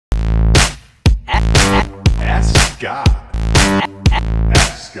Scott.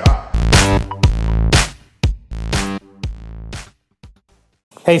 Ask Scott.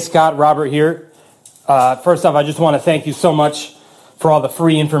 Hey Scott, Robert here. First off, I just want to thank you so much for all the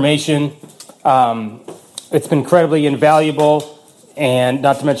free information. It's been incredibly invaluable and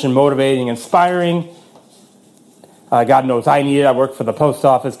not to mention motivating, inspiring. God knows I need it. I work for the post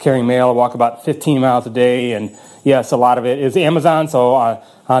office carrying mail. I walk about 15 miles a day, and yes, a lot of it is Amazon. So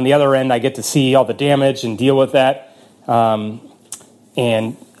on the other end, I get to see all the damage and deal with that.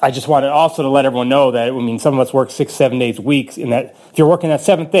 And I just wanted also to let everyone know that, I mean, some of us work 6-7 days a week, and that if you're working that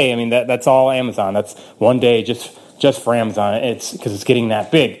seventh day, I mean, that's all Amazon. That's one day just for Amazon. It's because it's getting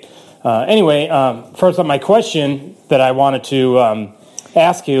that big. Anyway, first up, my question that I wanted to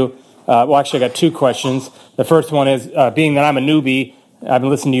ask you, well, actually, I got two questions. The first one is, being that I'm a newbie, I've been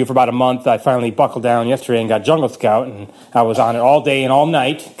listening to you for about a month. I finally buckled down yesterday and got Jungle Scout, and I was on it all day and all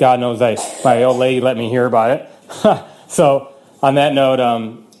night. God knows my old lady let me hear about it. So on that note,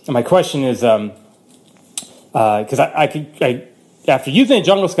 my question is, because I after using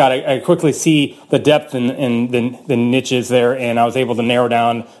Jungle Scout, I quickly see the depth and the niches there, and I was able to narrow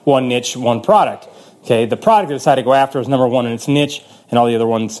down one niche, one product. Okay, the product I decided to go after was number one in its niche, and all the other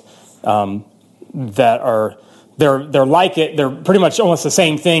ones that are they're like it. They're pretty much almost the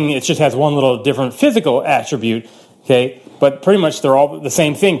same thing. It just has one little different physical attribute. Okay, but pretty much they're all the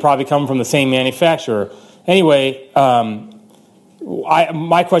same thing. Probably come from the same manufacturer. Anyway,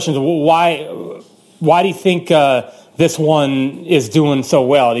 my question is why do you think this one is doing so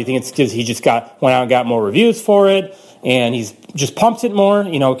well? Do you think it's because he just went out and got more reviews for it, and he's just pumped it more?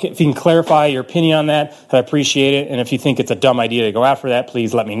 You know, if you can clarify your opinion on that, I'd appreciate it. And if you think it's a dumb idea to go after that,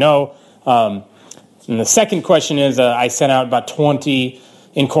 please let me know. And the second question is, I sent out about 20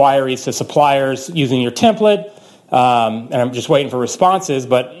 inquiries to suppliers using your template, and I'm just waiting for responses.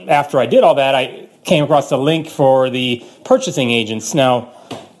 But after I did all that, I came across the link for the purchasing agents. Now,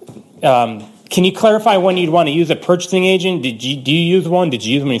 can you clarify when you'd want to use a purchasing agent? Do you use one? Did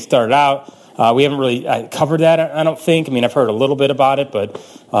you use them when you started out? We haven't really covered that, I don't think. I mean, I've heard a little bit about it, but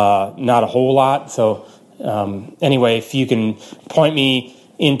not a whole lot. So anyway, if you can point me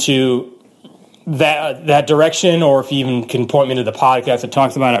into that direction, or if you even can point me to the podcast that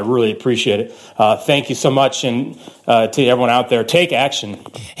talks about it, I really appreciate it. Thank you so much, and to everyone out there, take action.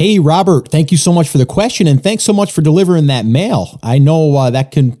 Hey, Robert, thank you so much for the question, and thanks so much for delivering that mail. I know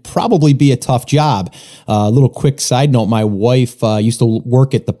that can probably be a tough job. A little quick side note, my wife used to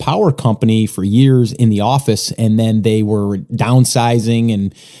work at the power company for years in the office, and then they were downsizing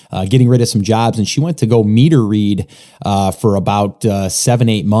and getting rid of some jobs, and she went to go meter read for about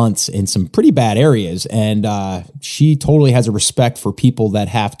 7-8 months in some pretty bad areas, and she totally has a respect for people that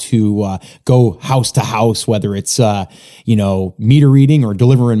have to go house to house, whether it's meter reading or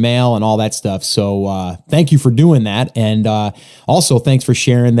delivering mail and all that stuff. So thank you for doing that, and also thanks for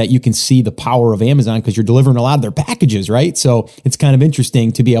sharing that you can see the power of Amazon because you're delivering a lot of their packages, right? So it's kind of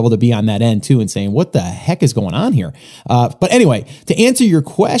interesting to be able to be on that end too and saying, what the heck is going on here? But anyway, to answer your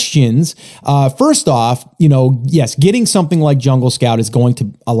questions, first off, yes, getting something like Jungle Scout is going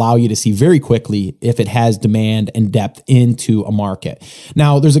to allow you to see very quickly if it has demand and depth into a market.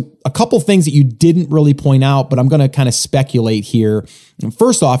 Now, there's a couple things that you didn't really point out, but I'm going to kind of speculate here.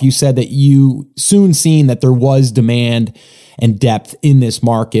 First off, you said that you soon seen that there was demand and depth in this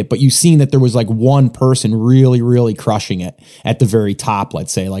market, but you've seen that there was like one person really, really crushing it at the very top,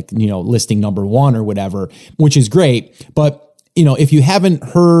 let's say, like, listing number one or whatever, which is great. But if you haven't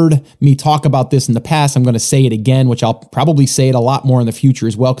heard me talk about this in the past, I'm going to say it again, which I'll probably say it a lot more in the future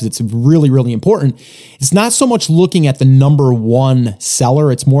as well, because it's really, really important. It's not so much looking at the number one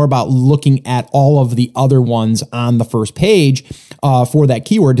seller. It's more about looking at all of the other ones on the first page for that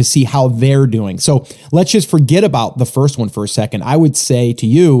keyword to see how they're doing. So let's just forget about the first one for a second. I would say to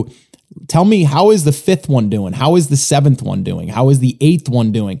you, tell me, how is the fifth one doing? How is the seventh one doing? How is the eighth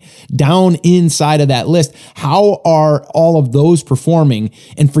one doing? Down inside of that list, how are all of those performing?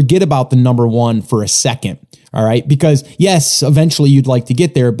 And forget about the number one for a second. All right. Because yes, eventually you'd like to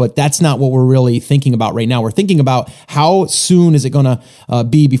get there, but that's not what we're really thinking about right now. We're thinking about how soon is it going to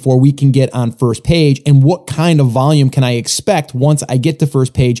be before we can get on first page, and what kind of volume can I expect once I get to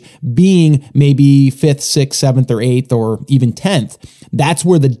first page, being maybe fifth, sixth, seventh, or eighth, or even 10th. That's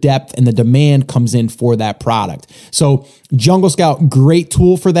where the depth and the demand comes in for that product. So Jungle Scout, great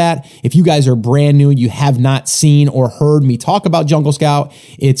tool for that. If you guys are brand new, you have not seen or heard me talk about Jungle Scout,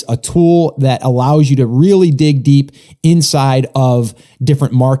 it's a tool that allows you to really dig deep inside of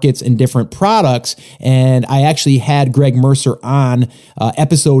different markets and different products. And I actually had Greg Mercer on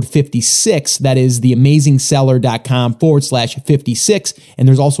episode 56. That is theamazingseller.com/56. And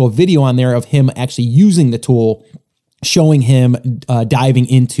there's also a video on there of him actually using the tool showing him diving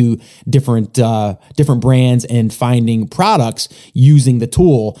into different brands and finding products using the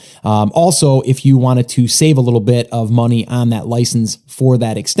tool. Also, if you wanted to save a little bit of money on that license for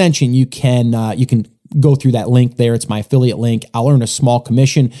that extension, you can go through that link there. It's my affiliate link. I'll earn a small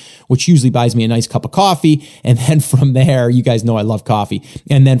commission, which usually buys me a nice cup of coffee. And then from there, you guys know I love coffee.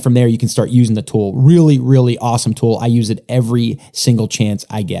 And then from there, you can start using the tool. Really, really awesome tool. I use it every single chance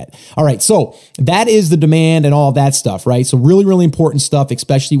I get. All right. So that is the demand and all of that stuff, right? So really, really important stuff,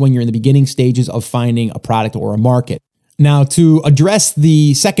 especially when you're in the beginning stages of finding a product or a market. Now, to address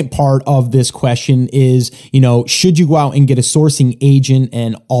the second part of this question is, should you go out and get a sourcing agent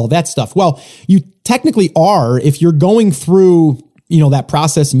and all that stuff? Well, you technically are if you're going through that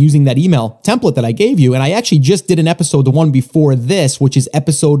process and using that email template that I gave you. And I actually just did an episode, the one before this, which is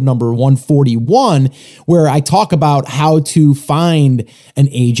episode number 141, where I talk about how to find an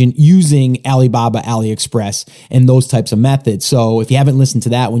agent using Alibaba, AliExpress, and those types of methods. So if you haven't listened to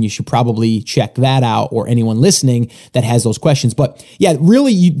that one, you should probably check that out, or anyone listening that has those questions. But yeah,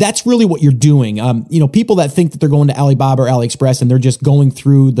 really, that's really what you're doing. People that think that they're going to Alibaba or AliExpress and they're just going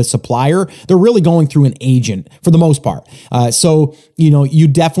through the supplier, they're really going through an agent for the most part. So you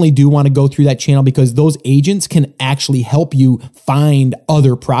definitely do want to go through that channel, because those agents can actually help you find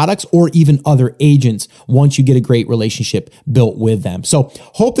other products or even other agents once you get a great relationship built with them. So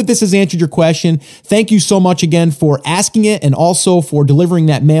hope that this has answered your question. Thank you so much again for asking it, and also for delivering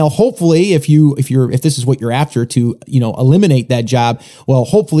that mail. Hopefully, if this is what you're after, to eliminate that job, well,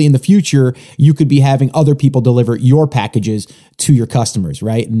 hopefully in the future you could be having other people deliver your packages to your customers,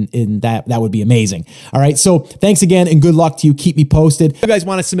 right? And that would be amazing. All right. So thanks again, and good luck to you. Keep me posted. If you guys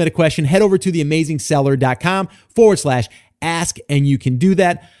want to submit a question, head over to theamazingseller.com/ask, and you can do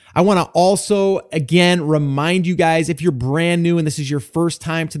that. I want to also, again, remind you guys, if you're brand new and this is your first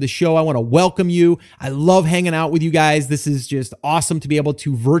time to the show, I want to welcome you. I love hanging out with you guys. This is just awesome to be able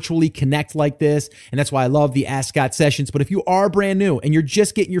to virtually connect like this. And that's why I love the Ask Scott sessions. But if you are brand new and you're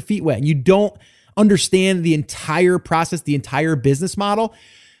just getting your feet wet and you don't understand the entire process, the entire business model,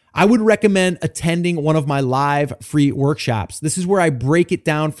 I would recommend attending one of my live free workshops. This is where I break it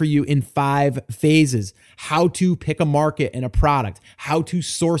down for you in 5 phases: how to pick a market and a product, how to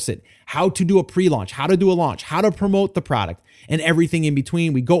source it, how to do a pre-launch, how to do a launch, how to promote the product, and everything in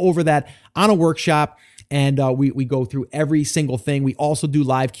between. We go over that on a workshop, and we go through every single thing. We also do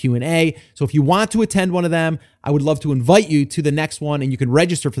live Q&A. So if you want to attend one of them, I would love to invite you to the next one, and you can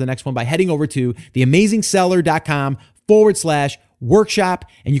register for the next one by heading over to theamazingseller.com/workshop,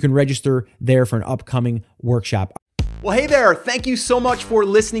 and you can register there for an upcoming workshop. Well, hey there. Thank you so much for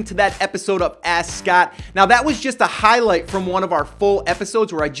listening to that episode of Ask Scott. Now, that was just a highlight from one of our full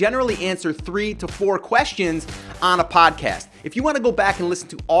episodes where I generally answer 3 to 4 questions on a podcast. If you want to go back and listen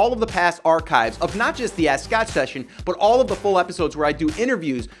to all of the past archives of not just the Ask Scott session, but all of the full episodes where I do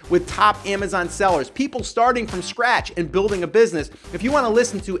interviews with top Amazon sellers, people starting from scratch and building a business, if you want to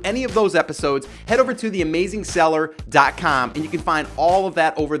listen to any of those episodes, head over to theamazingseller.com, and you can find all of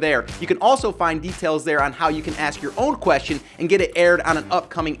that over there. You can also find details there on how you can ask your own question and get it aired on an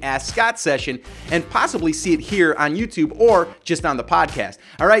upcoming Ask Scott session, and possibly see it here on YouTube or just on the podcast.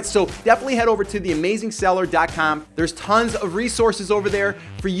 All right, so definitely head over to theamazingseller.com. There's tons of resources over there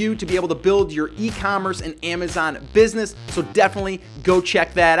for you to be able to build your e-commerce and Amazon business. So definitely go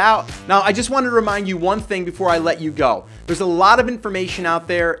check that out. Now, I just wanted to remind you one thing before I let you go. There's a lot of information out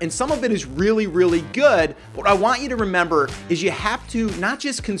there, and some of it is really, really good. What I want you to remember is you have to not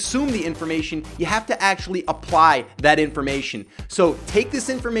just consume the information, you have to actually apply that information. So take this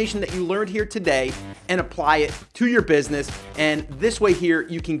information that you learned here today and apply it to your business, and this way here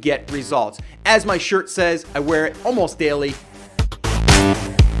you can get results. As my shirt says, I wear it almost daily.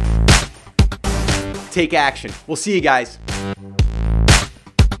 Take action. We'll see you guys.